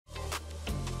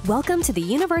Welcome to the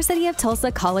University of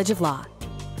Tulsa College of Law.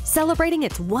 Celebrating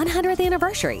its 100th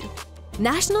anniversary,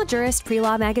 National Jurist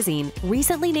preLaw magazine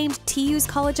recently named TU's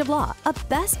College of Law a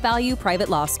Best Value private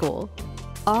law school.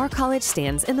 Our college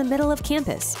stands in the middle of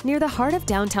campus near the heart of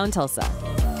downtown Tulsa.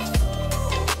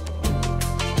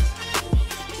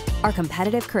 Our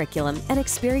competitive curriculum and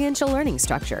experiential learning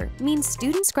structure means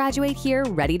students graduate here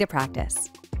ready to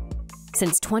practice.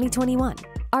 Since 2021,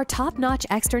 our top-notch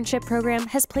externship program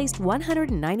has placed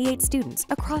 198 students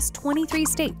across 23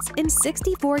 states in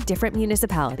 64 different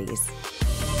municipalities.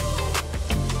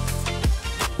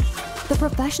 The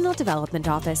Professional Development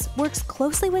Office works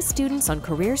closely with students on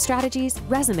career strategies,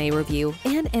 resume review,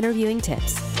 and interviewing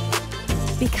tips.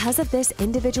 Because of this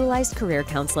individualized career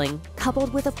counseling,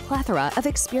 coupled with a plethora of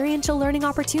experiential learning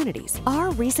opportunities,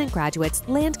 our recent graduates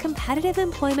land competitive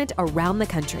employment around the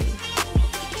country.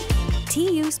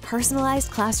 TU's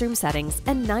personalized classroom settings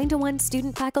and 9-to-1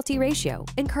 student-faculty ratio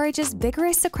encourages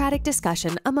vigorous Socratic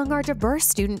discussion among our diverse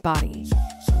student body.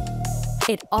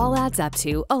 It all adds up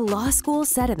to a law school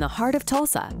set in the heart of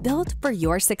Tulsa, built for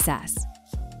your success.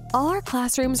 All our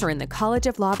classrooms are in the College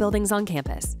of Law buildings on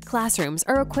campus. Classrooms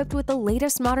are equipped with the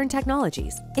latest modern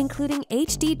technologies, including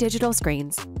HD digital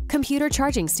screens, computer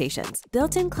charging stations,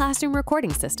 built-in classroom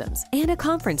recording systems, and a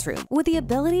conference room with the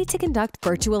ability to conduct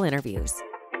virtual interviews.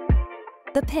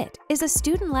 The Pit is a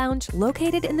student lounge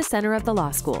located in the center of the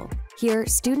law school. Here,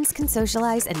 students can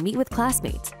socialize and meet with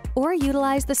classmates or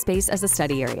utilize the space as a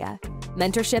study area.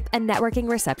 Mentorship and networking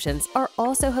receptions are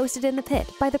also hosted in the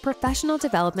Pit by the Professional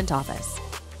Development Office.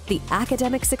 The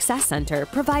Academic Success Center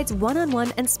provides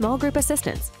one-on-one and small group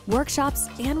assistance, workshops,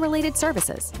 and related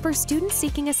services for students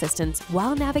seeking assistance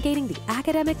while navigating the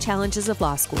academic challenges of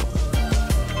law school.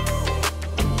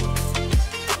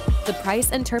 The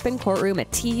Price and Turpin Courtroom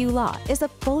at TU Law is a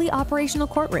fully operational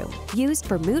courtroom used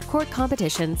for moot court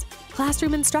competitions,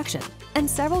 classroom instruction, and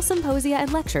several symposia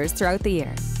and lectures throughout the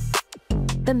year.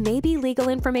 The Maybe Legal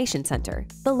Information Center,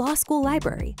 the law school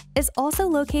library, is also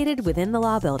located within the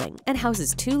law building and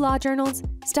houses 2 law journals,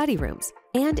 study rooms,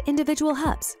 and individual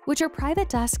hubs, which are private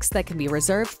desks that can be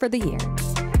reserved for the year.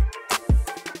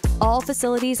 All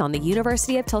facilities on the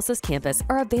University of Tulsa's campus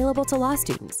are available to law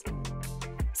students.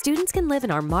 Students can live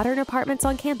in our modern apartments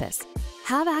on campus,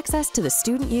 have access to the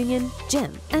student union,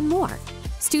 gym, and more.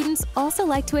 Students also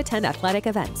like to attend athletic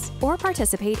events or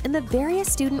participate in the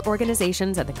various student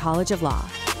organizations at the College of Law.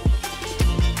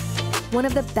 One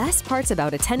of the best parts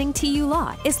about attending TU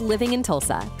Law is living in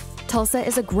Tulsa. Tulsa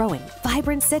is a growing,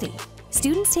 vibrant city.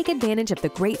 Students take advantage of the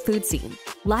great food scene,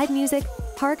 live music,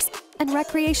 parks, and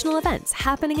recreational events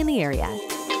happening in the area.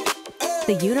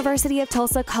 The University of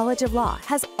Tulsa College of Law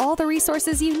has all the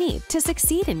resources you need to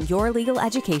succeed in your legal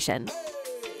education.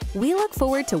 We look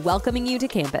forward to welcoming you to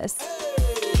campus.